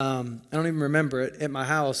I don't even remember it, at my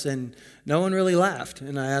house, and no one really laughed.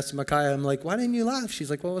 And I asked Micaiah, I'm like, why didn't you laugh? She's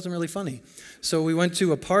like, well, it wasn't really funny. So we went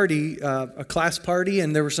to a party, a class party,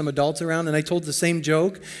 and there were some adults around, and I told the same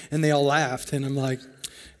joke, and they all laughed. And I'm like,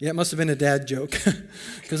 yeah, it must have been a dad joke,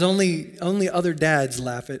 because only other dads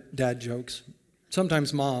laugh at dad jokes.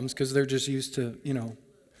 Sometimes moms, because they're just used to,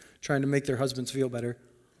 trying to make their husbands feel better.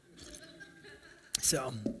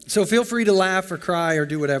 So feel free to laugh or cry or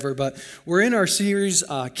do whatever, but we're in our series,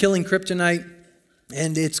 Killing Kryptonite,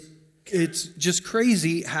 and it's just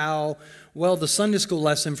crazy how well the Sunday school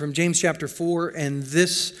lesson from James chapter 4 and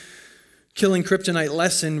this Killing Kryptonite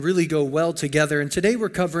lesson really go well together. And today we're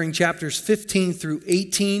covering chapters 15 through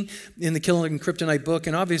 18 in the Killing Kryptonite book.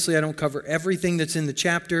 And obviously I don't cover everything that's in the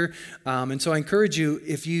chapter. And so I encourage you,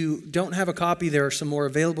 if you don't have a copy, there are some more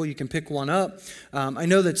available. You can pick one up. I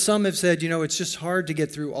know that some have said, it's just hard to get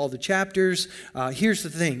through all the chapters. Here's the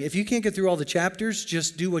thing. If you can't get through all the chapters,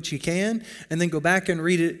 just do what you can and then go back and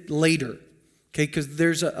read it later. Okay, because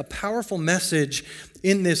there's a powerful message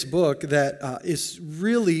in this book that is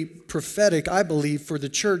really prophetic, I believe, for the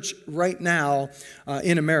church right now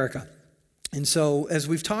in America. And so as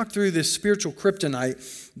we've talked through this spiritual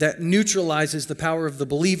kryptonite that neutralizes the power of the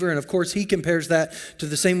believer, and of course he compares that to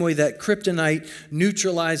the same way that kryptonite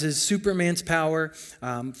neutralizes Superman's power.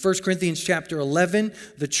 1 Corinthians chapter 11,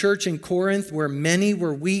 the church in Corinth where many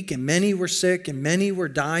were weak and many were sick and many were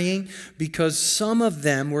dying because some of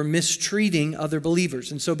them were mistreating other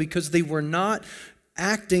believers. And so because they were not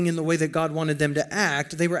acting in the way that God wanted them to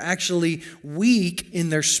act, they were actually weak in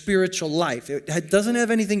their spiritual life. It doesn't have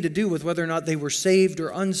anything to do with whether or not they were saved or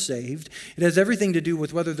unsaved. It has everything to do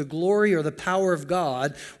with whether the glory or the power of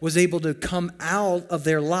God was able to come out of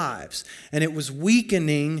their lives. And it was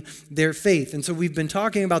weakening their faith. And so we've been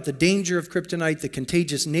talking about the danger of kryptonite, the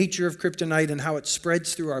contagious nature of kryptonite, and how it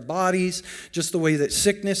spreads through our bodies, just the way that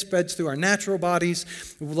sickness spreads through our natural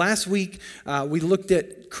bodies. Last week, we looked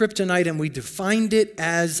at kryptonite and we defined it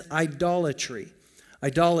as idolatry.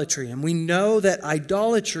 Idolatry. And we know that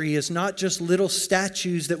idolatry is not just little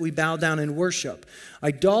statues that we bow down and worship.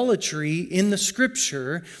 Idolatry in the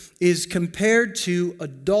scripture is compared to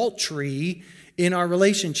adultery in our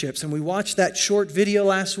relationships. And we watched that short video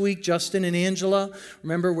last week, Justin and Angela.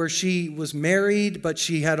 Remember where she was married, but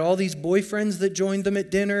she had all these boyfriends that joined them at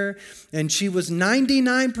dinner. And she was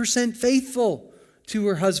 99% faithful to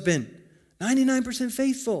her husband. 99%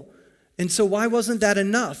 faithful. And so why wasn't that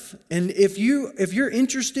enough? And if you're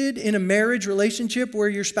interested in a marriage relationship where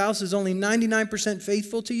your spouse is only 99%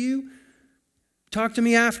 faithful to you, talk to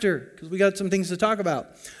me after, because we got some things to talk about.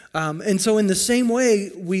 And so in the same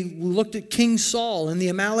way, we looked at King Saul and the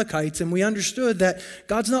Amalekites, and we understood that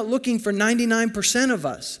God's not looking for 99% of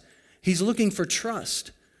us. He's looking for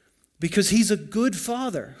trust. Because he's a good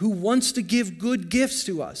father who wants to give good gifts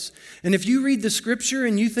to us. And if you read the scripture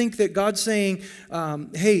and you think that God's saying,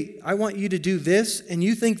 hey, I want you to do this, and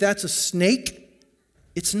you think that's a snake,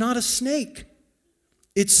 it's not a snake.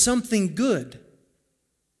 It's something good.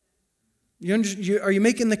 Are you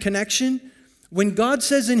making the connection? When God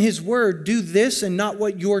says in his word, do this and not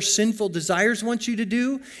what your sinful desires want you to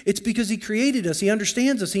do, it's because he created us. He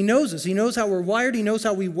understands us. He knows us. He knows how we're wired. He knows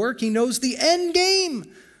how we work. He knows the end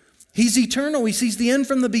game. He's eternal. He sees the end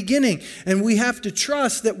from the beginning. And we have to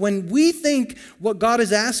trust that when we think what God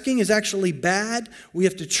is asking is actually bad, we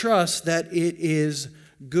have to trust that it is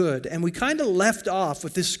good. And we kind of left off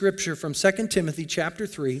with this scripture from 2 Timothy chapter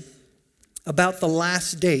 3 about the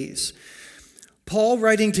last days. Paul,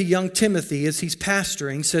 writing to young Timothy as he's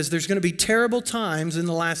pastoring, says there's going to be terrible times in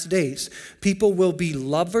the last days. People will be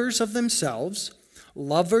lovers of themselves,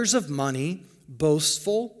 lovers of money,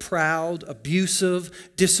 boastful, proud, abusive,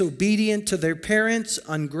 disobedient to their parents,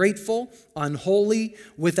 ungrateful, unholy,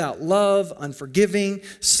 without love, unforgiving,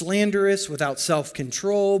 slanderous, without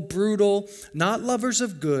self-control, brutal, not lovers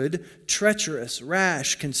of good, treacherous,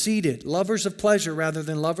 rash, conceited, lovers of pleasure rather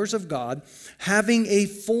than lovers of God, having a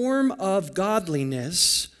form of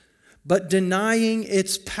godliness, but denying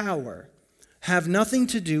its power. Have nothing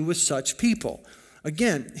to do with such people.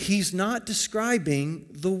 Again, he's not describing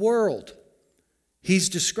the world. He's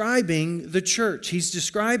describing the church. He's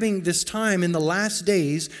describing this time in the last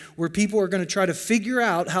days where people are going to try to figure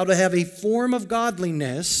out how to have a form of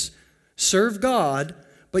godliness, serve God,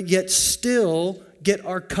 but yet still get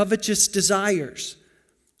our covetous desires.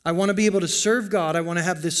 I want to be able to serve God. I want to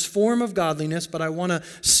have this form of godliness, but I want to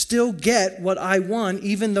still get what I want,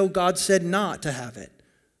 even though God said not to have it.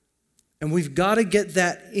 And we've got to get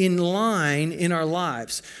that in line in our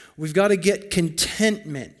lives. We've got to get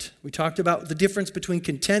contentment. We talked about the difference between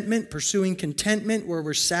contentment, pursuing contentment, where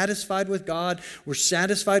we're satisfied with God, we're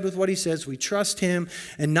satisfied with what he says, we trust him,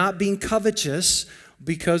 and not being covetous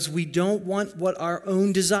because we don't want what our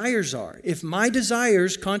own desires are. If my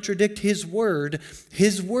desires contradict his word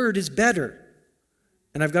is better.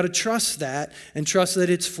 And I've got to trust that and trust that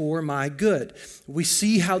it's for my good. We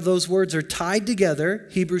see how those words are tied together.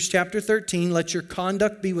 Hebrews chapter 13, let your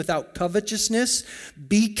conduct be without covetousness.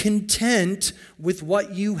 Be content with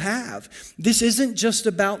what you have. This isn't just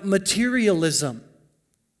about materialism,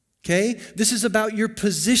 okay? This is about your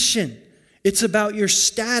position. It's about your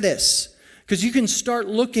status. Because you can start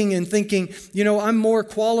looking and thinking, I'm more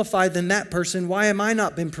qualified than that person. Why am I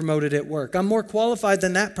not been promoted at work? I'm more qualified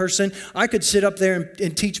than that person. I could sit up there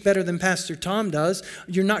and teach better than Pastor Tom does.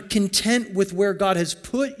 You're not content with where God has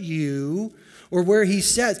put you or where he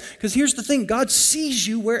says. Because here's the thing, God sees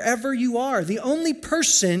you wherever you are. The only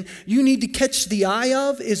person you need to catch the eye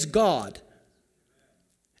of is God.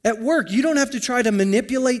 At work, you don't have to try to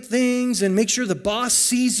manipulate things and make sure the boss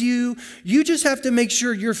sees you. You just have to make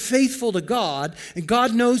sure you're faithful to God, and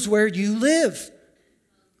God knows where you live.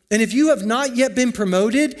 And if you have not yet been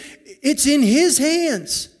promoted, it's in his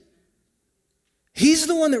hands. He's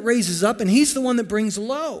the one that raises up, and he's the one that brings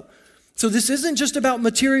low. So this isn't just about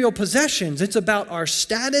material possessions. It's about our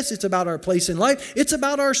status. It's about our place in life. It's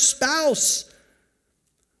about our spouse.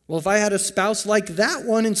 Well, if I had a spouse like that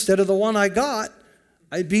one instead of the one I got,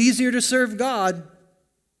 it'd be easier to serve God.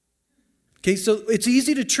 Okay, so it's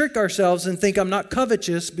easy to trick ourselves and think I'm not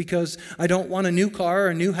covetous because I don't want a new car or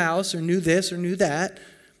a new house or new this or new that.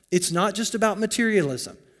 It's not just about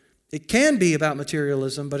materialism. It can be about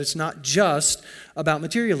materialism, but it's not just about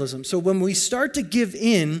materialism. So when we start to give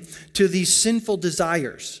in to these sinful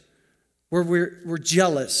desires, where we're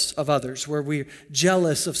jealous of others, where we're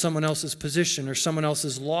jealous of someone else's position or someone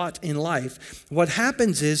else's lot in life, what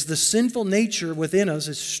happens is the sinful nature within us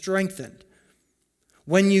is strengthened.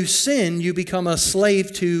 When you sin, you become a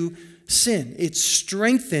slave to sin. It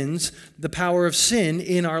strengthens the power of sin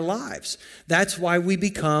in our lives. That's why we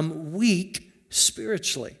become weak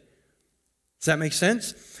spiritually. Does that make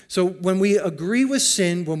sense? So when we agree with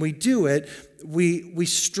sin, when we do it, we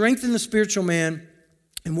strengthen the spiritual man.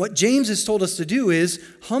 And what James has told us to do is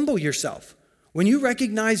humble yourself. When you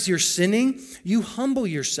recognize you're sinning, you humble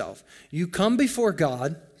yourself. You come before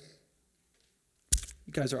God.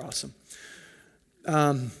 You guys are awesome.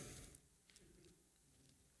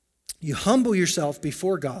 You humble yourself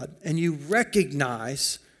before God and you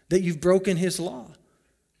recognize that you've broken his law.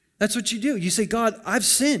 That's what you do. You say, God, I've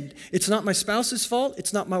sinned. It's not my spouse's fault.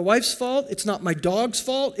 It's not my wife's fault. It's not my dog's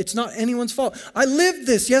fault. It's not anyone's fault. I lived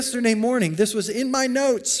this yesterday morning. This was in my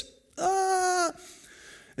notes.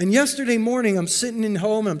 And yesterday morning, I'm sitting in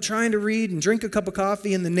home and I'm trying to read and drink a cup of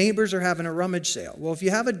coffee and the neighbors are having a rummage sale. Well, if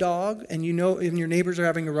you have a dog and and your neighbors are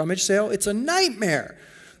having a rummage sale, it's a nightmare.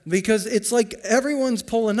 Because it's like everyone's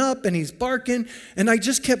pulling up and he's barking. And I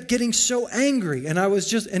just kept getting so angry. And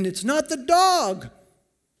and it's not the dog.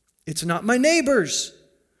 It's not my neighbors.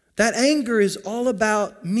 That anger is all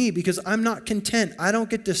about me because I'm not content. I don't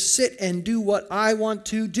get to sit and do what I want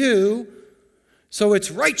to do. So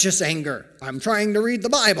it's righteous anger. I'm trying to read the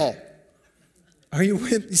Bible. Are you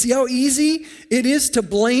with? You see how easy it is to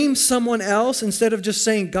blame someone else instead of just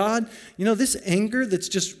saying, God, this anger that's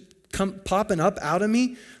just popping up out of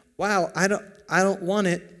me, wow, I don't want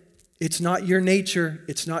it. It's not your nature.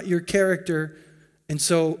 It's not your character. And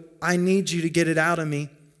so I need you to get it out of me.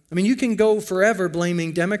 I mean, you can go forever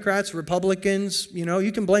blaming Democrats, Republicans,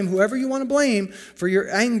 you can blame whoever you want to blame for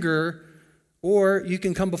your anger, or you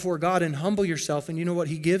can come before God and humble yourself, and you know what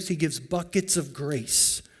he gives? He gives buckets of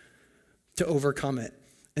grace to overcome it.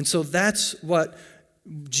 And so that's what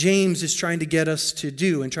James is trying to get us to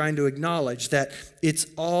do and trying to acknowledge, that it's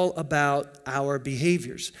all about our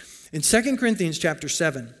behaviors. In 2 Corinthians chapter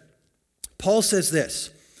 7, Paul says this,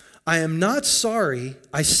 I am not sorry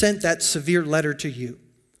I sent that severe letter to you,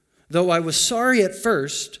 though I was sorry at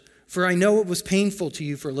first, for I know it was painful to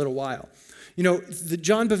you for a little while.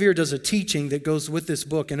 John Bevere does a teaching that goes with this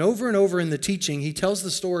book, and over in the teaching, he tells the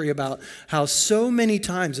story about how so many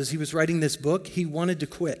times as he was writing this book, he wanted to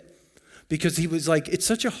quit. Because he was like, it's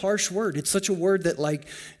such a harsh word. It's such a word that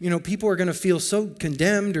people are going to feel so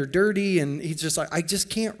condemned or dirty, and he's just like, I just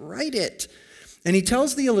can't write it. And he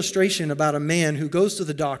tells the illustration about a man who goes to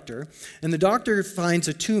the doctor, and the doctor finds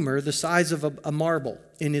a tumor the size of a marble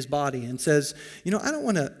in his body and says, I don't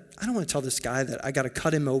want to tell this guy that I got to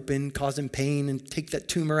cut him open, cause him pain, and take that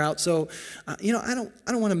tumor out. So, I don't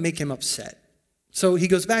want to make him upset. So he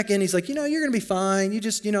goes back in, he's like, you're going to be fine. You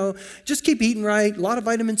just keep eating right, a lot of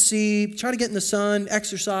vitamin C, try to get in the sun,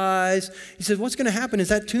 exercise. He said, what's going to happen is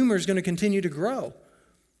that tumor is going to continue to grow.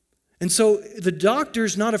 And so the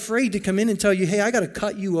doctor's not afraid to come in and tell you, hey, I got to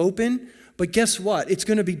cut you open. But guess what? It's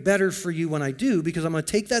going to be better for you when I do, because I'm going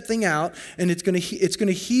to take that thing out and it's going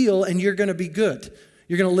to heal and you're going to be good.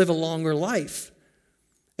 You're going to live a longer life.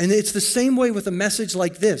 And it's the same way with a message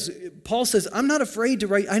like this. Paul says, I'm not afraid to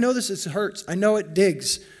write. I know this hurts. I know it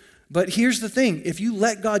digs. But here's the thing. If you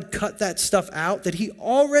let God cut that stuff out that he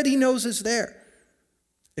already knows is there,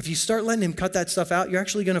 if you start letting him cut that stuff out, you're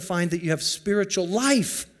actually going to find that you have spiritual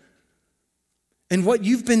life. And what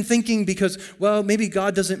you've been thinking because, well, maybe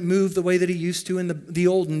God doesn't move the way that he used to in the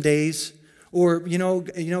olden days, or,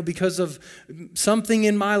 because of something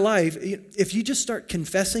in my life, if you just start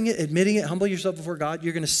confessing it, admitting it, humble yourself before God,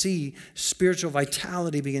 you're going to see spiritual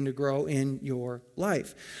vitality begin to grow in your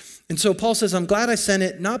life. And so Paul says, I'm glad I sent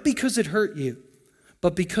it, not because it hurt you,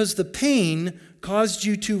 but because the pain caused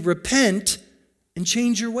you to repent and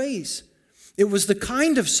change your ways. It was the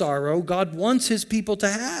kind of sorrow God wants his people to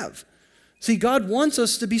have. See, God wants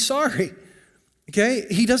us to be sorry. Okay?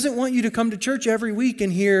 He doesn't want you to come to church every week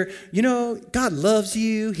and hear, God loves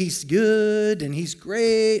you, he's good, and he's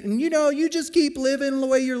great, and you just keep living the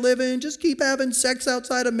way you're living, just keep having sex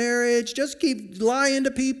outside of marriage, just keep lying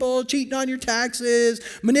to people, cheating on your taxes,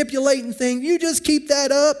 manipulating things. You just keep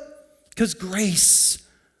that up, because grace,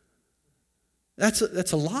 that's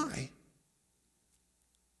a lie.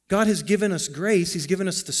 God has given us grace, he's given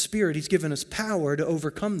us the Spirit, he's given us power to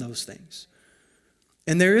overcome those things.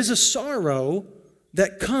 And there is a sorrow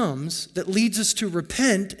that comes that leads us to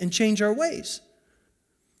repent and change our ways.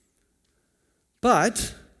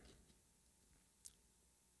 But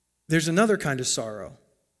there's another kind of sorrow.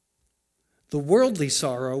 The worldly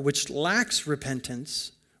sorrow, which lacks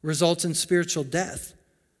repentance, results in spiritual death.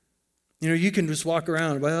 You can just walk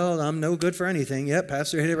around, well, I'm no good for anything. Yep,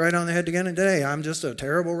 Pastor hit it right on the head again today. I'm just a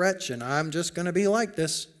terrible wretch, and I'm just going to be like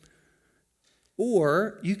this.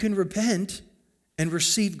 Or you can repent and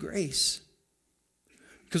receive grace.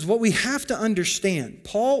 Because what we have to understand,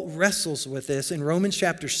 Paul wrestles with this in Romans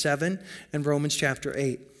chapter 7 and Romans chapter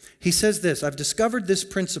 8. He says this, I've discovered this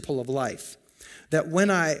principle of life, that when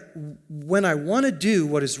I want to do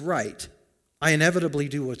what is right, I inevitably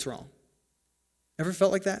do what's wrong. Ever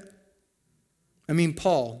felt like that? I mean,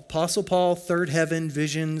 Apostle Paul, third heaven,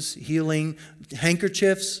 visions, healing,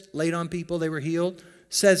 handkerchiefs laid on people, they were healed,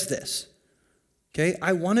 says this. Okay,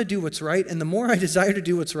 I want to do what's right, and the more I desire to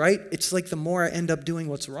do what's right, it's like the more I end up doing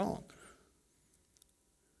what's wrong.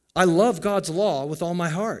 I love God's law with all my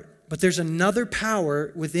heart, but there's another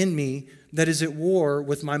power within me that is at war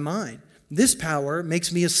with my mind. This power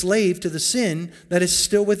makes me a slave to the sin that is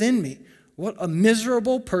still within me. What a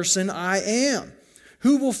miserable person I am.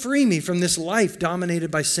 Who will free me from this life dominated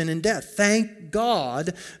by sin and death? Thank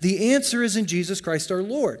God, the answer is in Jesus Christ our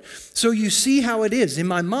Lord. So you see how it is. In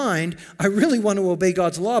my mind, I really want to obey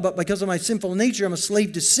God's law, but because of my sinful nature, I'm a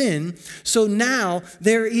slave to sin. So now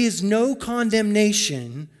there is no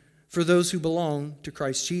condemnation for those who belong to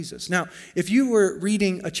Christ Jesus. Now, if you were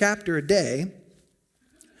reading a chapter a day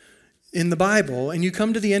in the Bible and you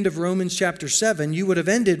come to the end of Romans chapter 7, you would have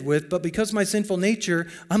ended with, but because of my sinful nature,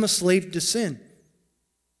 I'm a slave to sin.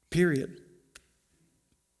 Period.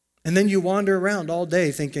 And then you wander around all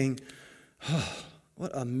day thinking, oh,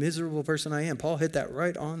 what a miserable person I am. Paul hit that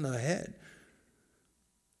right on the head.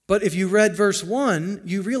 But if you read verse 1,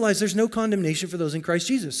 you realize there's no condemnation for those in Christ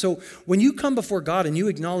Jesus. So when you come before God and you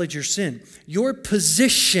acknowledge your sin, your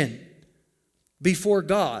position before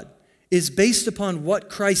God is based upon what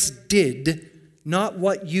Christ did, not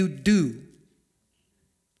what you do.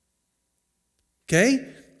 Okay?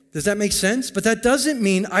 Does that make sense? But that doesn't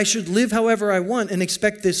mean I should live however I want and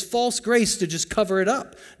expect this false grace to just cover it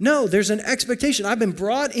up. No, there's an expectation. I've been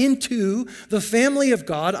brought into the family of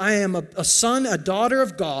God. I am a son, a daughter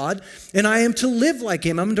of God, and I am to live like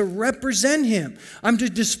him. I'm to represent him. I'm to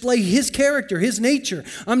display his character, his nature.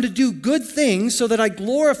 I'm to do good things so that I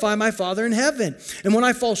glorify my Father in heaven. And when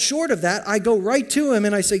I fall short of that, I go right to him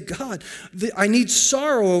and I say, God, I need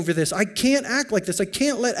sorrow over this. I can't act like this. I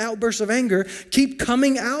can't let outbursts of anger keep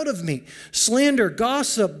coming out of me. Slander,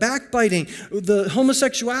 gossip, backbiting, the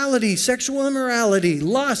homosexuality, sexual immorality,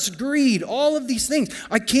 lust, greed, all of these things.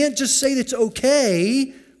 I can't just say it's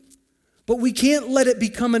okay, but we can't let it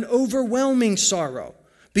become an overwhelming sorrow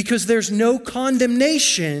because there's no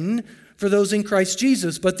condemnation for those in Christ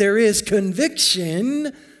Jesus, but there is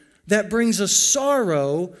conviction that brings a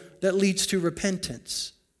sorrow that leads to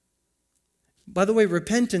repentance. By the way,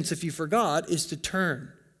 repentance, if you forgot, is to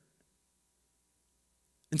turn.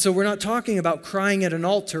 And so we're not talking about crying at an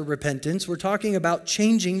altar repentance. We're talking about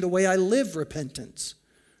changing the way I live repentance.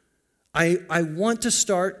 I want to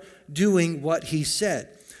start doing what he said.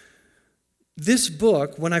 This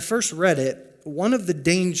book, when I first read it, one of the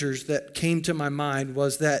dangers that came to my mind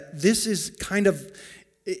was that this is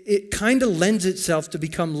it kind of lends itself to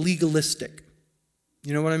become legalistic.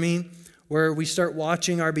 You know what I mean? Where we start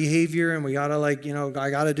watching our behavior and we gotta I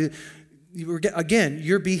gotta do. Again,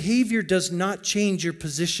 your behavior does not change your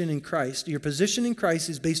position in Christ. Your position in Christ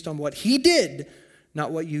is based on what he did,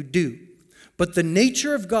 not what you do. But the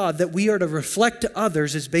nature of God that we are to reflect to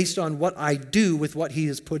others is based on what I do with what he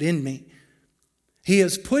has put in me. He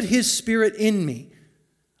has put his Spirit in me.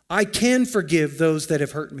 I can forgive those that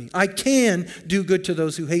have hurt me. I can do good to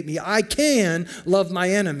those who hate me. I can love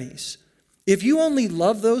my enemies. If you only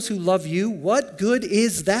love those who love you, what good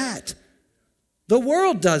is that? The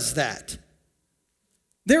world does that.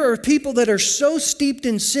 There are people that are so steeped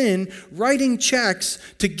in sin, writing checks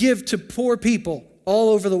to give to poor people all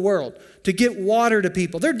over the world, to get water to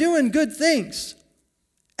people. They're doing good things.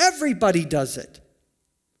 Everybody does it.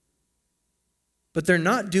 But they're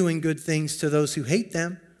not doing good things to those who hate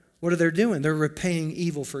them. What are they doing? They're repaying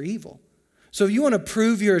evil for evil. So if you want to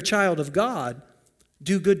prove you're a child of God,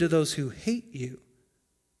 do good to those who hate you.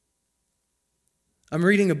 I'm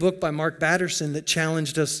reading a book by Mark Batterson that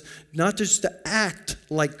challenged us not just to act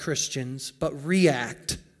like Christians, but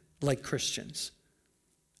react like Christians.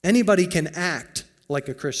 Anybody can act like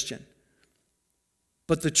a Christian.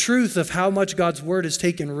 But the truth of how much God's word has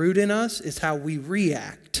taken root in us is how we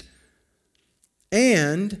react.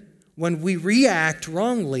 And when we react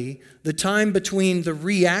wrongly, the time between the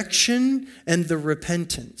reaction and the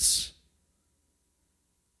repentance.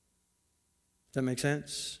 Does that make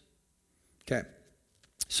sense? Okay.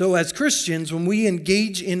 So as Christians, when we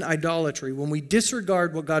engage in idolatry, when we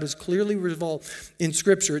disregard what God has clearly revealed in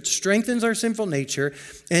Scripture, it strengthens our sinful nature.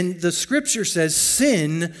 And the Scripture says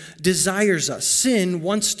sin desires us. Sin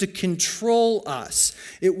wants to control us.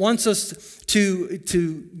 It wants us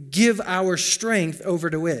to give our strength over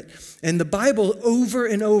to it. And the Bible over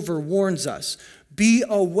and over warns us, be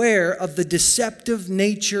aware of the deceptive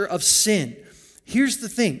nature of sin. Here's the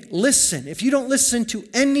thing. Listen. If you don't listen to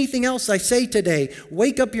anything else I say today,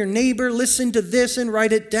 wake up your neighbor, listen to this, and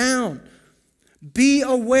write it down. Be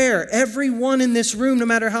aware. Everyone in this room, no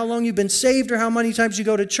matter how long you've been saved or how many times you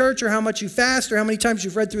go to church or how much you fast or how many times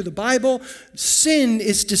you've read through the Bible, sin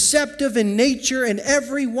is deceptive in nature, and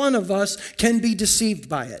every one of us can be deceived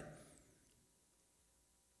by it.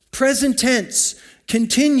 Present tense.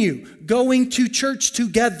 Continue going to church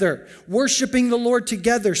together, worshiping the Lord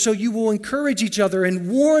together, so you will encourage each other and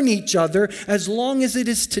warn each other as long as it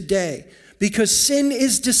is today, because sin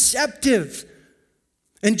is deceptive.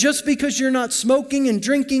 And just because you're not smoking and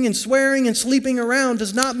drinking and swearing and sleeping around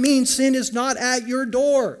does not mean sin is not at your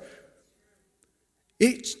door.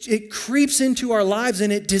 It creeps into our lives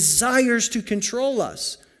and it desires to control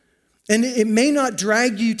us. And it may not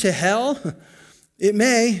drag you to hell. It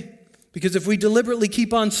may. Because if we deliberately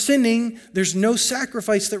keep on sinning, there's no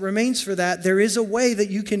sacrifice that remains for that. There is a way that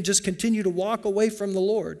you can just continue to walk away from the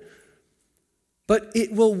Lord. But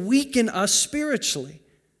it will weaken us spiritually.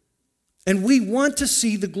 And we want to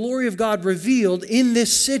see the glory of God revealed in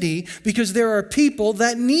this city because there are people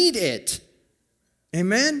that need it.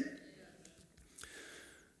 Amen?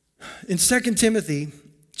 In 2 Timothy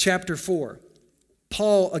chapter 4,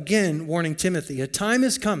 Paul again warning Timothy, a time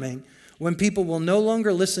is coming when people will no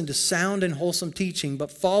longer listen to sound and wholesome teaching,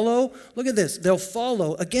 but follow, look at this, they'll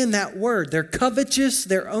follow, again, that word, they're covetous,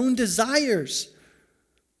 their own desires.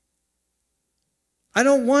 I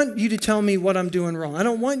don't want you to tell me what I'm doing wrong. I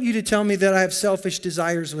don't want you to tell me that I have selfish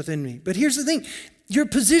desires within me. But here's the thing, your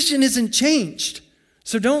position isn't changed.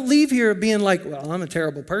 So don't leave here being like, well, I'm a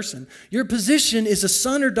terrible person. Your position is a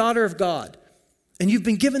son or daughter of God, and you've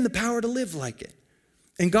been given the power to live like it.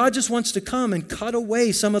 And God just wants to come and cut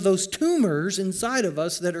away some of those tumors inside of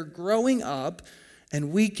us that are growing up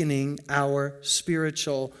and weakening our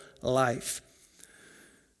spiritual life.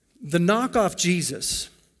 The knockoff Jesus.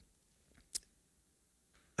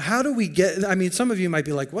 How do we get, some of you might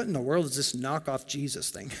be like, what in the world is this knockoff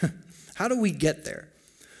Jesus thing? How do we get there?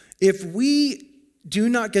 If we do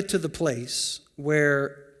not get to the place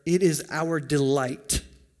where it is our delight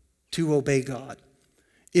to obey God,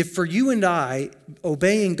 if for you and I,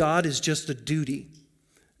 obeying God is just a duty,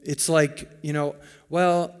 it's like,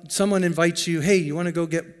 someone invites you, hey, you want to go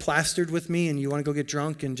get plastered with me and you want to go get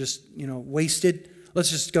drunk and just, wasted? Let's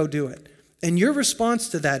just go do it. And your response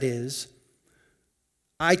to that is,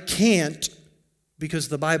 I can't because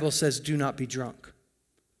the Bible says do not be drunk.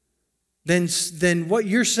 then what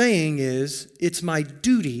you're saying is, it's my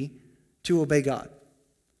duty to obey God.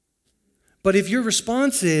 But if your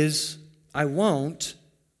response is, I won't,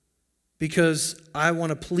 because I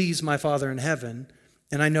want to please my Father in heaven,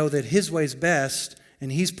 and I know that his way's best,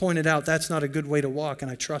 and he's pointed out that's not a good way to walk, and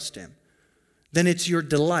I trust him, then it's your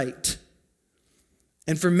delight.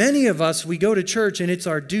 And for many of us, we go to church and it's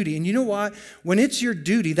our duty. And you know what? When it's your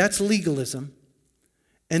duty, that's legalism.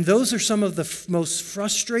 And those are some of the most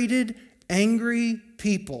frustrated, angry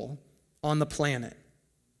people on the planet.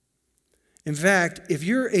 In fact, if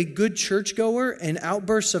you're a good churchgoer and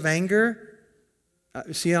outbursts of anger,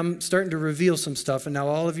 see, I'm starting to reveal some stuff, and now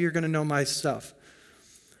all of you are going to know my stuff.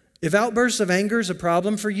 If outbursts of anger is a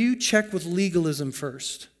problem for you, check with legalism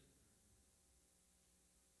first.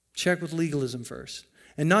 Check with legalism first.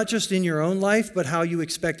 And not just in your own life, but how you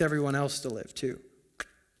expect everyone else to live too.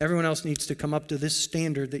 Everyone else needs to come up to this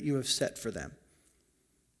standard that you have set for them.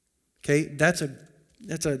 Okay, that's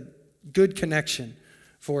a good connection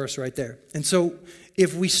for us right there. And so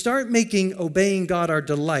if we start making obeying God our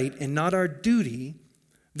delight and not our duty,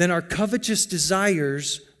 then our covetous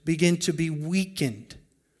desires begin to be weakened.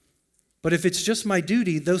 But if it's just my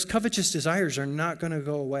duty, those covetous desires are not going to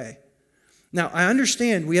go away. Now, I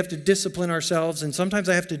understand we have to discipline ourselves, and sometimes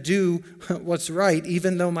I have to do what's right,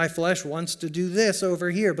 even though my flesh wants to do this over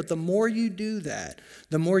here. But the more you do that,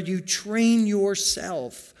 the more you train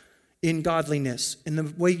yourself in godliness, and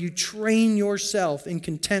the way you train yourself in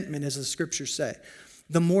contentment, as the scriptures say,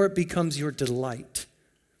 the more it becomes your delight.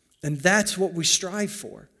 And that's what we strive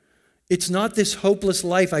for. It's not this hopeless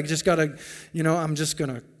life. I just got to, I'm just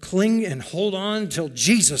going to cling and hold on until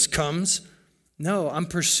Jesus comes. No, I'm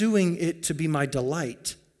pursuing it to be my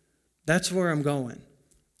delight. That's where I'm going.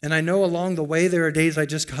 And I know along the way there are days I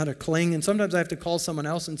just got to cling, and sometimes I have to call someone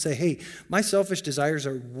else and say, hey, my selfish desires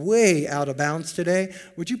are way out of bounds today.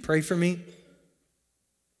 Would you pray for me?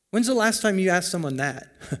 When's the last time you asked someone that?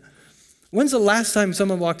 When's the last time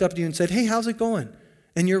someone walked up to you and said, hey, how's it going?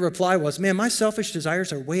 And your reply was, man, my selfish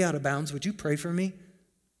desires are way out of bounds. Would you pray for me?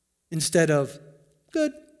 Instead of,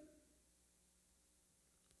 good.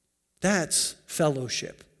 That's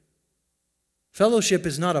fellowship. Fellowship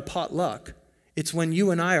is not a potluck. It's when you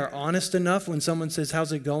and I are honest enough when someone says,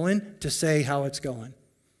 how's it going, to say how it's going.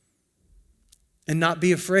 And not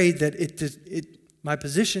be afraid that my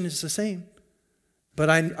position is the same. But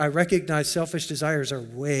I recognize selfish desires are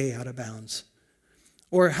way out of bounds.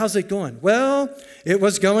 Or how's it going? Well, it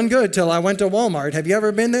was going good till I went to Walmart. Have you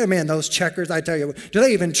ever been there? Man, those checkers, I tell you, do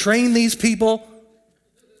they even train these people?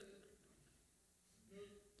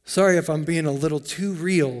 Sorry if I'm being a little too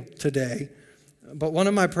real today, but one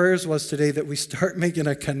of my prayers was today that we start making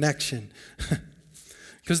a connection.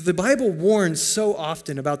 Because the Bible warns so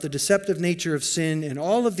often about the deceptive nature of sin and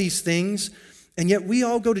all of these things, and yet we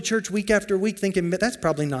all go to church week after week thinking, that's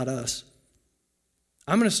probably not us.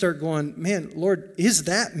 I'm going to start going, man, Lord, is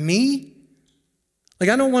that me? Like,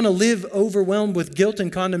 I don't want to live overwhelmed with guilt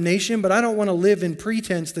and condemnation, but I don't want to live in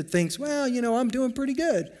pretense that thinks, well, I'm doing pretty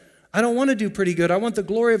good. I don't want to do pretty good. I want the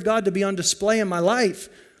glory of God to be on display in my life.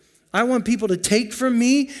 I want people to take from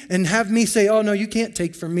me and have me say, oh, no, you can't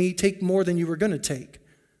take from me. Take more than you were going to take.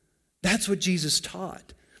 That's what Jesus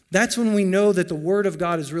taught. That's when we know that the Word of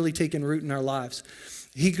God has really taken root in our lives.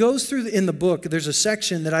 He goes through in the book, there's a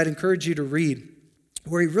section that I'd encourage you to read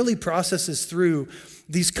where he really processes through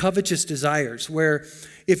these covetous desires, where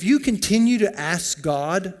if you continue to ask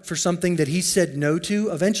God for something that he said no to,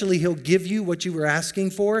 eventually he'll give you what you were asking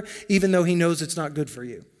for, even though he knows it's not good for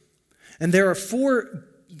you. And there are 4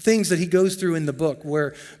 things that he goes through in the book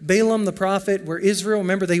where Balaam the prophet, where Israel,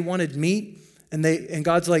 remember they wanted meat, and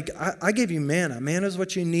God's like, I gave you manna. Manna is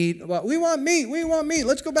what you need. Well, we want meat.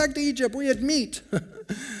 Let's go back to Egypt. We had meat.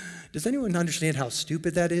 Does anyone understand how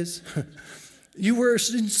stupid that is? You were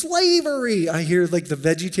in slavery. I hear like the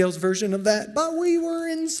VeggieTales version of that. But we were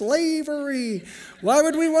in slavery. Why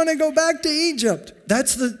would we want to go back to Egypt?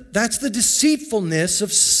 That's the deceitfulness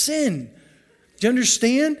of sin. Do you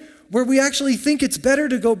understand? Where we actually think it's better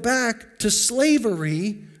to go back to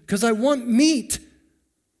slavery because I want meat.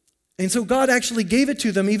 And so God actually gave it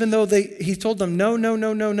to them even though he told them no,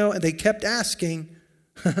 and they kept asking.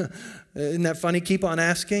 Isn't that funny? Keep on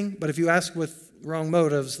asking. But if you ask with wrong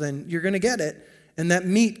motives, then you're going to get it. And that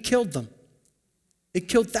meat killed them. It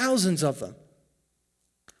killed thousands of them.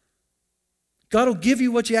 God will give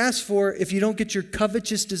you what you ask for if you don't get your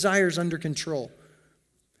covetous desires under control.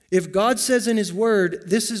 If God says in his word,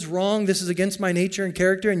 this is wrong, this is against my nature and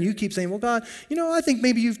character, and you keep saying, well, God, I think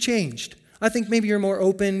maybe you've changed. I think maybe you're more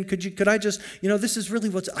open. Could I just, this is really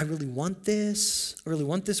I really want this. I really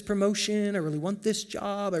want this promotion. I really want this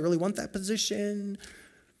job. I really want that position.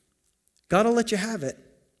 God will let you have it,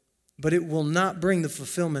 but it will not bring the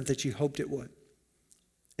fulfillment that you hoped it would.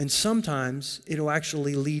 And sometimes it'll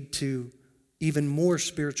actually lead to even more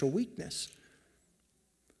spiritual weakness.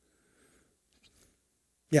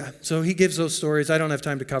 Yeah, so he gives those stories. I don't have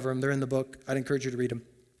time to cover them. They're in the book. I'd encourage you to read them.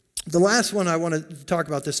 The last one I want to talk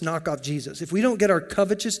about, this knockoff Jesus. If we don't get our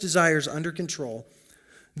covetous desires under control,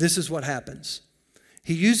 this is what happens.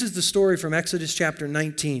 He uses the story from Exodus chapter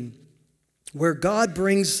 19, where God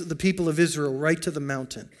brings the people of Israel right to the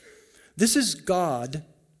mountain. This is God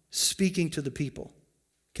speaking to the people.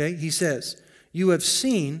 Okay, he says, "You have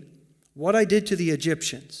seen what I did to the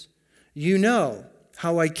Egyptians. You know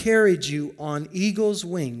how I carried you on eagle's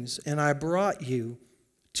wings, and I brought you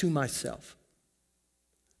to myself."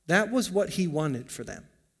 That was what he wanted for them.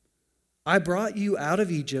 I brought you out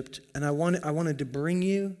of Egypt, and I wanted to bring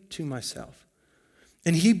you to myself.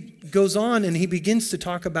 And he goes on and he begins to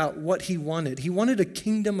talk about what he wanted. He wanted a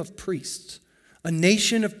kingdom of priests, a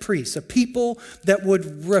nation of priests, a people that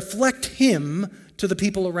would reflect him to the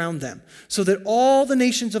people around them, so that all the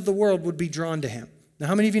nations of the world would be drawn to him. Now,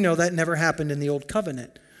 how many of you know that never happened in the old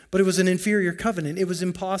covenant? But it was an inferior covenant. It was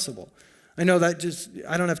impossible. I know that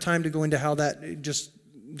I don't have time to go into how that just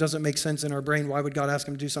doesn't make sense in our brain. Why would God ask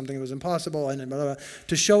him to do something that was impossible? And blah, blah, blah,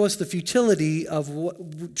 to show us the futility of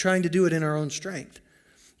trying to do it in our own strength.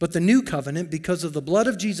 But the new covenant, because of the blood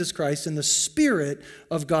of Jesus Christ and the Spirit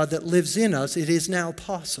of God that lives in us, it is now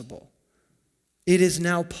possible. It is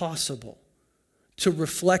now possible to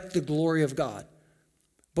reflect the glory of God.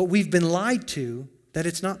 But we've been lied to that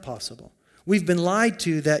it's not possible. We've been lied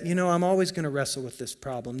to that, I'm always going to wrestle with this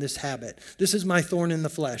problem, this habit. This is my thorn in the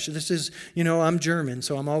flesh. This is, I'm German,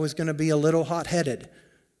 so I'm always going to be a little hot-headed.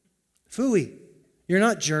 Phooey, you're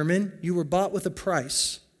not German. You were bought with a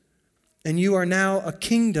price. And you are now a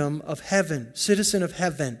kingdom of heaven, citizen of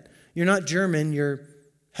heaven. You're not German, you're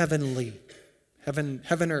heavenly.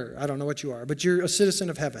 Heavener, I don't know what you are, but you're a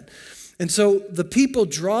citizen of heaven. And so the people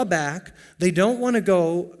draw back. They don't want to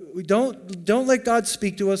go. Don't let God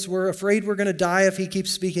speak to us. We're afraid we're going to die if he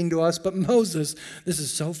keeps speaking to us. But Moses, this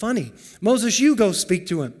is so funny. Moses, you go speak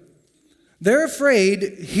to him. They're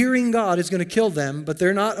afraid hearing God is going to kill them, but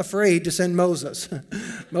they're not afraid to send Moses.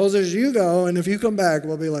 Moses, you go, and if you come back,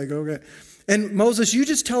 we'll be like, okay. And Moses, you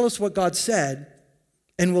just tell us what God said,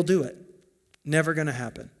 and we'll do it. Never going to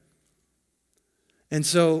happen. And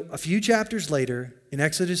so a few chapters later, in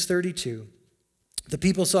Exodus 32, the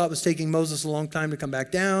people saw it was taking Moses a long time to come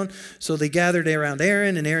back down, so they gathered around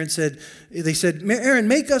Aaron, and Aaron said, Aaron,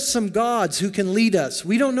 make us some gods who can lead us.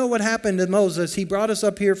 We don't know what happened to Moses. He brought us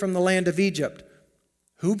up here from the land of Egypt.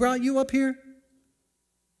 Who brought you up here?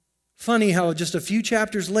 Funny how just a few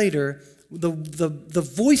chapters later,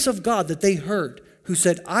 the voice of God that they heard, who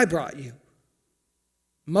said, I brought you.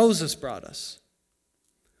 Moses brought us.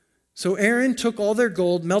 So Aaron took all their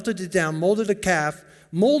gold, melted it down, molded a calf,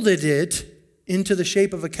 molded it into the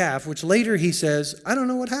shape of a calf, which later he says, I don't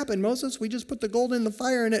know what happened, Moses. We just put the gold in the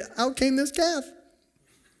fire and out came this calf.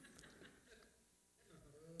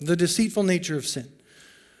 The deceitful nature of sin.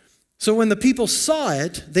 So when the people saw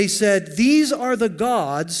it, they said, these are the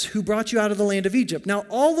gods who brought you out of the land of Egypt. Now,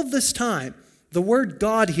 all of this time, the word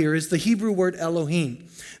God here is the Hebrew word Elohim.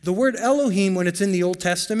 The word Elohim, when it's in the Old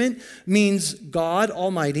Testament, means God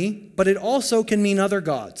Almighty, but it also can mean other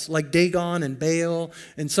gods, like Dagon and Baal,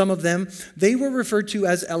 and some of them. They were referred to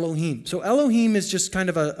as Elohim. So Elohim is just kind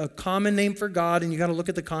of a common name for God, and you got to look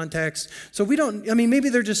at the context. So maybe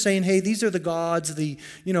they're just saying, hey, these are the gods, the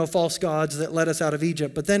false gods that led us out of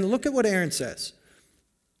Egypt. But then look at what Aaron says.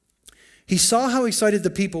 He saw how excited the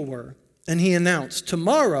people were, and he announced,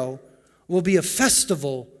 tomorrow will be a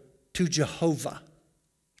festival to Jehovah,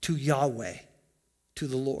 to Yahweh, to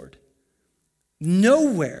the Lord.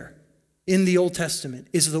 Nowhere in the Old Testament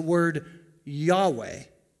is the word Yahweh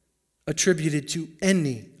attributed to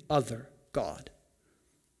any other God.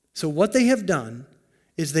 So what they have done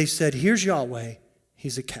is they said, here's Yahweh,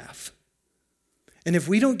 he's a calf. And if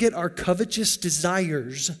we don't get our covetous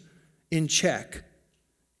desires in check,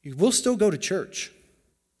 we'll still go to church.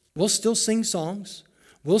 We'll still sing songs.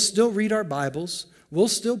 We'll still read our Bibles, we'll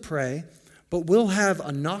still pray, but we'll have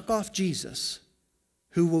a knockoff Jesus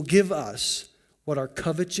who will give us what our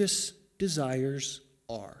covetous desires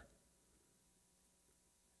are.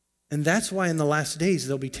 And that's why in the last days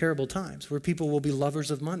there'll be terrible times where people will be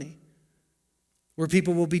lovers of money, where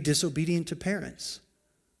people will be disobedient to parents,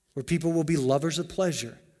 where people will be lovers of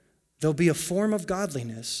pleasure. There'll be a form of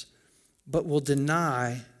godliness, but will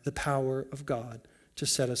deny the power of God to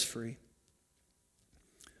set us free.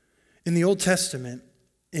 In the Old Testament,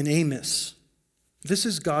 in Amos, this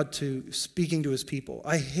is God speaking to his people.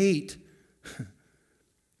 I hate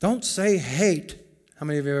Don't say hate. How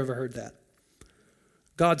many of you have ever heard that?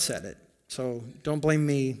 God said it. So don't blame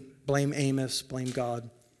me, blame Amos, blame God.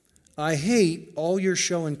 I hate all your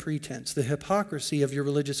show and pretense, the hypocrisy of your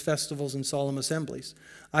religious festivals and solemn assemblies.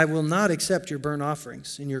 I will not accept your burnt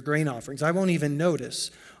offerings and your grain offerings. I won't even notice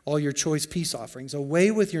all your choice peace offerings. Away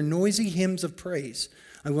with your noisy hymns of praise.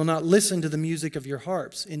 I will not listen to the music of your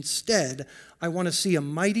harps. Instead, I want to see a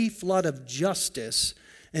mighty flood of justice,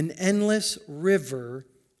 an endless river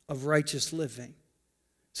of righteous living.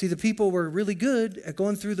 See, the people were really good at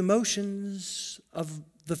going through the motions of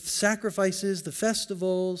the sacrifices, the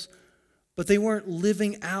festivals, but they weren't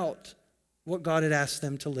living out what God had asked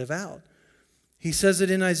them to live out. He says it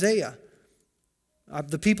in Isaiah.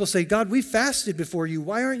 The people say, God, we fasted before you.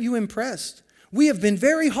 Why aren't you impressed? We have been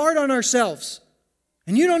very hard on ourselves,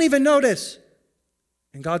 and you don't even notice.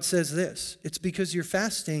 And God says this, it's because you're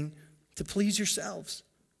fasting to please yourselves.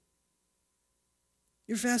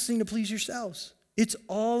 You're fasting to please yourselves. It's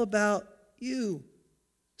all about you.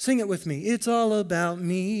 Sing it with me. It's all about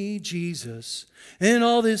me, Jesus, and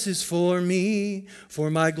all this is for me, for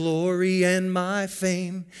my glory and my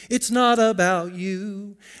fame. It's not about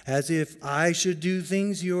you, as if I should do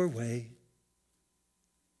things your way.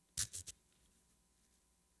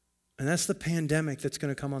 And that's the pandemic that's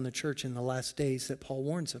going to come on the church in the last days that Paul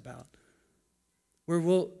warns about. Where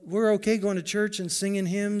we're okay going to church and singing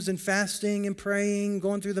hymns and fasting and praying,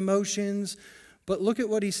 going through the motions. But look at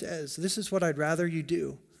what he says. This is what I'd rather you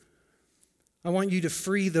do. I want you to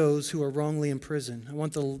free those who are wrongly imprisoned. I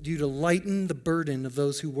want you to lighten the burden of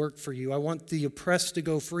those who work for you. I want the oppressed to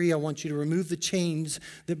go free. I want you to remove the chains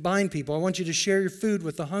that bind people. I want you to share your food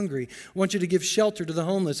with the hungry. I want you to give shelter to the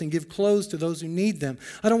homeless and give clothes to those who need them.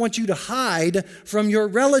 I don't want you to hide from your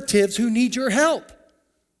relatives who need your help.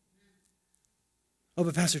 Oh,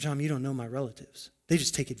 but Pastor Tom, you don't know my relatives. They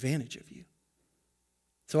just take advantage of you.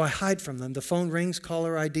 So I hide from them. The phone rings,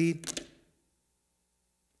 caller ID.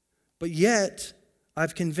 But yet,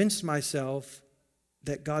 I've convinced myself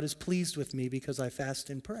that God is pleased with me because I fast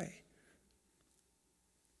and pray.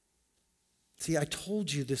 See, I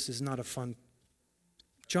told you this is not a fun.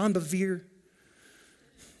 John Bevere,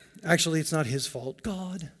 actually, it's not his fault,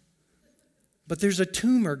 God. But there's a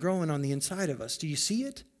tumor growing on the inside of us. Do you see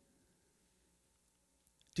it?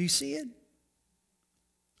 Do you see it?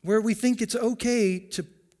 Where we think it's okay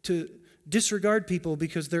to disregard people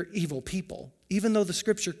because they're evil people, even though the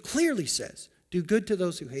scripture clearly says, do good to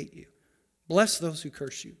those who hate you, bless those who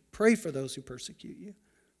curse you, pray for those who persecute you,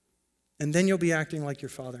 and then you'll be acting like your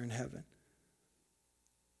Father in heaven.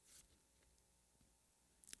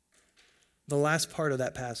 The last part of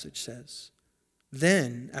that passage says,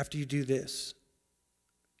 then after you do this,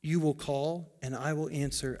 you will call and I will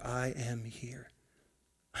answer, I am here.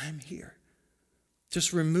 I am here.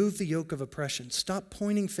 Just remove the yoke of oppression. Stop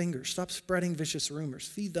pointing fingers. Stop spreading vicious rumors.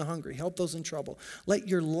 Feed the hungry. Help those in trouble. Let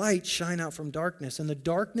your light shine out from darkness, and the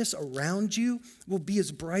darkness around you will be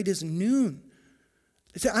as bright as noon.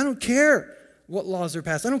 I don't care what laws are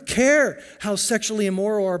passed. I don't care how sexually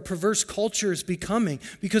immoral our perverse culture is becoming,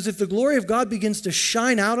 because if the glory of God begins to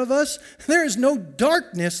shine out of us, there is no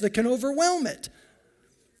darkness that can overwhelm it.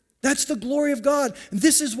 That's the glory of God. And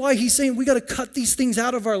this is why he's saying we got to cut these things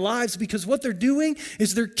out of our lives, because what they're doing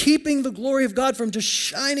is they're keeping the glory of God from just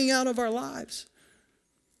shining out of our lives.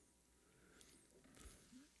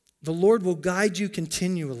 The Lord will guide you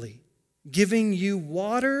continually, giving you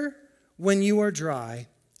water when you are dry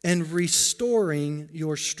and restoring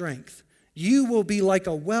your strength. You will be like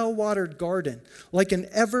a well-watered garden, like an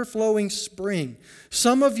ever-flowing spring.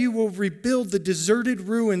 Some of you will rebuild the deserted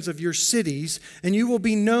ruins of your cities, and you will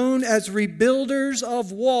be known as rebuilders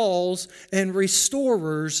of walls and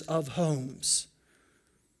restorers of homes.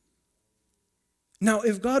 Now,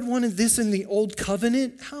 if God wanted this in the old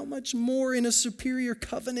covenant, how much more in a superior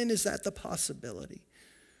covenant is that the possibility?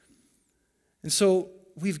 And so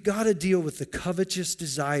we've got to deal with the covetous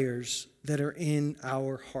desires that are in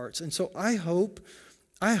our hearts. And so I hope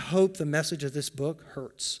the message of this book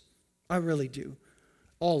hurts. I really do.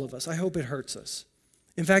 All of us. I hope it hurts us.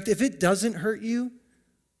 In fact, if it doesn't hurt you,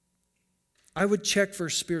 I would check for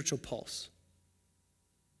a spiritual pulse.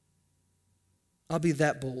 I'll be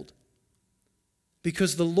that bold.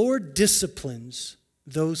 Because the Lord disciplines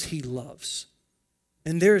those he loves.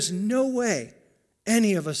 And there is no way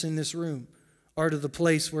any of us in this room are to the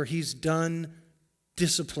place where he's done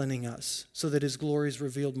disciplining us so that his glory is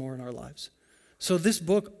revealed more in our lives. So this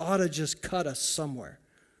book ought to just cut us somewhere.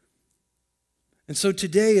 And so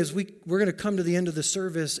today, as we're going to come to the end of the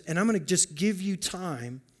service, and I'm going to just give you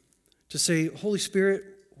time to say, Holy Spirit,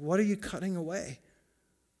 what are you cutting away?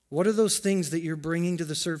 What are those things that you're bringing to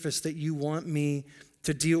the surface that you want me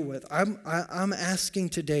to deal with. I'm asking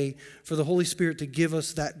today for the Holy Spirit to give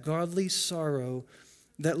us that godly sorrow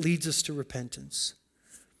that leads us to repentance.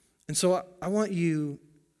 And so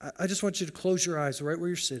I just want you to close your eyes right where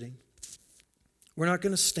you're sitting. We're not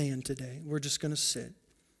going to stand today. We're just going to sit.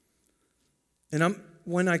 And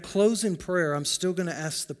when I close in prayer, I'm still going to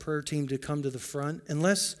ask the prayer team to come to the front.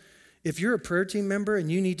 If you're a prayer team member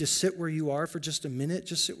and you need to sit where you are for just a minute,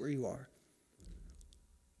 just sit where you are.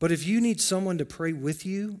 But if you need someone to pray with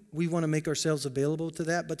you, we want to make ourselves available to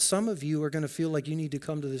that. But some of you are going to feel like you need to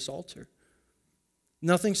come to this altar.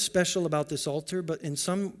 Nothing special about this altar, but in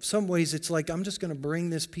some ways it's like I'm just going to bring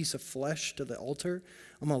this piece of flesh to the altar.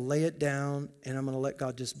 I'm going to lay it down and I'm going to let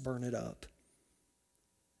God just burn it up.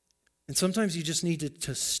 And sometimes you just need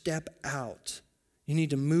to step out. You need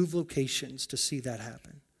to move locations to see that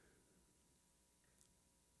happen.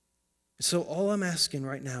 So all I'm asking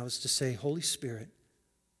right now is to say, Holy Spirit,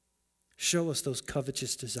 show us those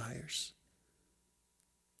covetous desires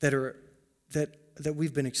that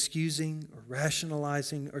we've been excusing or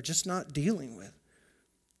rationalizing or just not dealing with.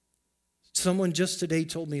 Someone just today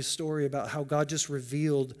told me a story about how God just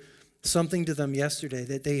revealed something to them yesterday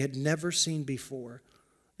that they had never seen before.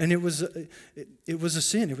 And it was a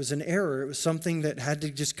sin. It was an error. It was something that had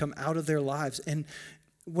to just come out of their lives. And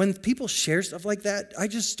when people share stuff like that, I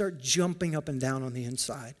just start jumping up and down on the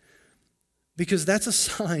inside. Because that's a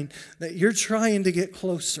sign that you're trying to get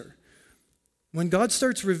closer. When God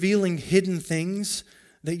starts revealing hidden things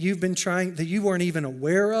that you weren't even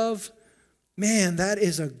aware of, man, that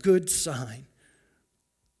is a good sign.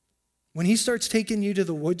 When he starts taking you to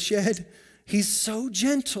the woodshed, he's so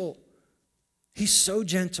gentle. He's so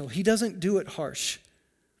gentle. He doesn't do it harsh.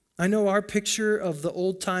 I know our picture of the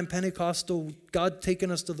old-time Pentecostal God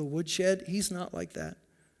taking us to the woodshed, he's not like that.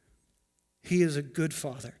 He is a good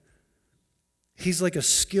father. He's like a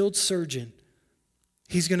skilled surgeon.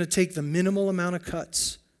 He's going to take the minimal amount of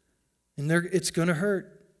cuts, and it's going to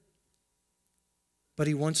hurt. But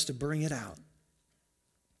he wants to bring it out.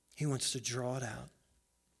 He wants to draw it out.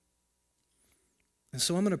 And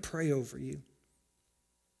so I'm going to pray over you.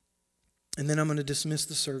 And then I'm going to dismiss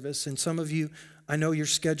the service. And some of you, I know your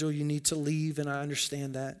schedule, you need to leave, and I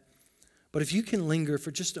understand that. But if you can linger for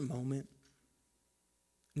just a moment,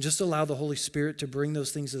 and just allow the Holy Spirit to bring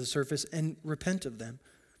those things to the surface and repent of them.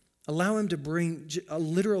 Allow him to bring a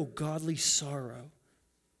literal godly sorrow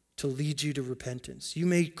to lead you to repentance. You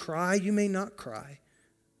may cry, you may not cry,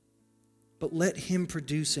 but let him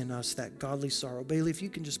produce in us that godly sorrow. Bailey, if you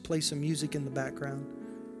can just play some music in the background.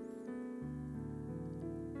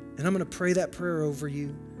 And I'm going to pray that prayer over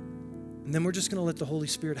you. And then we're just going to let the Holy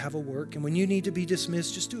Spirit have a work. And when you need to be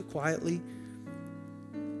dismissed, just do it quietly.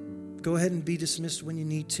 Go ahead and be dismissed when you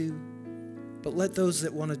need to. But let those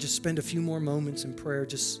that want to just spend a few more moments in prayer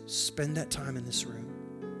just spend that time in this room.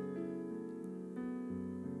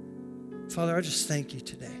 Father, I just thank you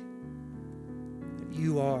today that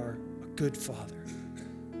you are a good Father.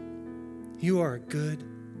 You are a good,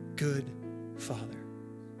 good Father.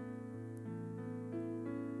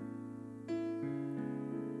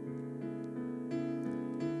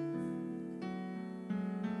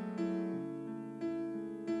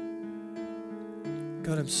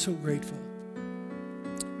 God, I'm so grateful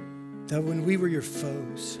that when we were your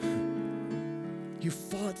foes, you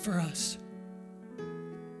fought for us.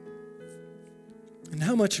 And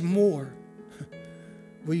how much more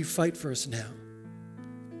will you fight for us now?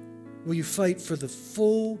 Will you fight for the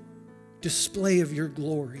full display of your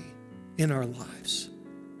glory in our lives?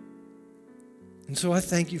 And so I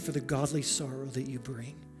thank you for the godly sorrow that you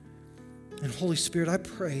bring. And Holy Spirit, I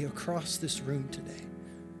pray across this room today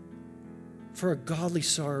for a godly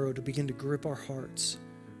sorrow to begin to grip our hearts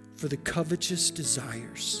for the covetous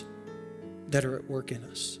desires that are at work in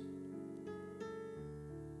us.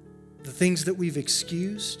 The things that we've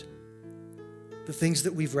excused, the things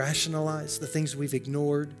that we've rationalized, the things we've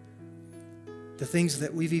ignored, the things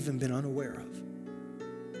that we've even been unaware of.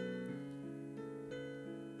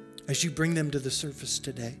 As you bring them to the surface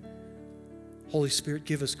today, Holy Spirit,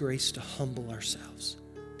 give us grace to humble ourselves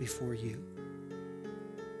before you,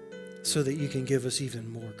 so that you can give us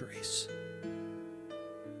even more grace.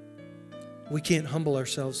 We can't humble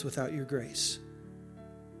ourselves without your grace.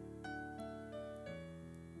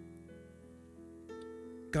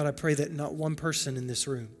 God, I pray that not one person in this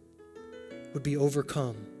room would be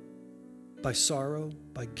overcome by sorrow,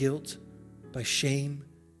 by guilt, by shame,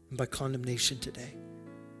 and by condemnation today.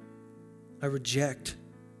 I reject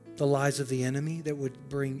the lies of the enemy that would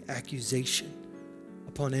bring accusation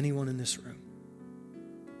upon anyone in this room.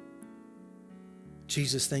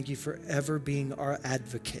 Jesus, thank you for ever being our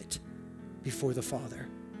advocate before the Father.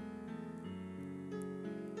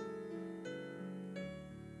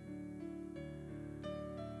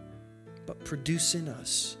 produce in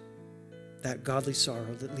us that godly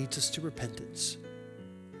sorrow that leads us to repentance,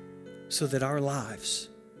 so that our lives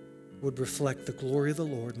would reflect the glory of the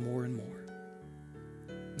Lord more and more,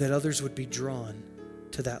 that others would be drawn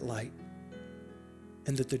to that light,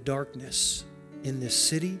 and that the darkness in this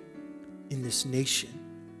city, in this nation,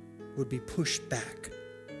 would be pushed back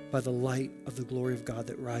by the light of the glory of God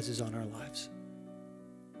that rises on our lives.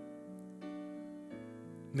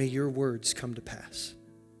 May your words come to pass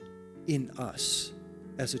in us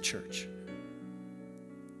as a church.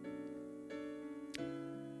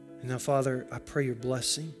 And now, Father, I pray your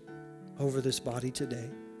blessing over this body today.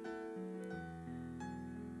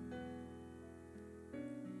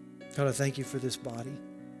 God, I thank you for this body.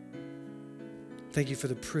 Thank you for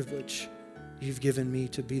the privilege you've given me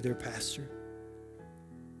to be their pastor.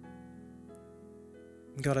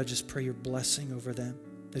 And God, I just pray your blessing over them,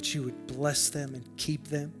 that you would bless them and keep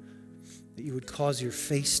them, that you would cause your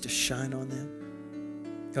face to shine on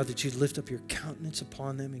them. God, that you'd lift up your countenance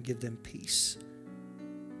upon them and give them peace.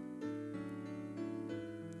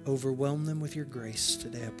 Overwhelm them with your grace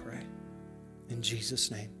today, I pray. In Jesus'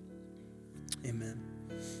 name, amen.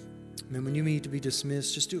 And when you need to be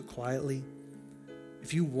dismissed, just do it quietly.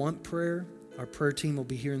 If you want prayer, our prayer team will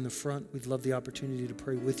be here in the front. We'd love the opportunity to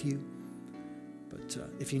pray with you. But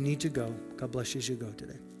if you need to go, God bless you as you go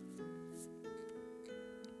today.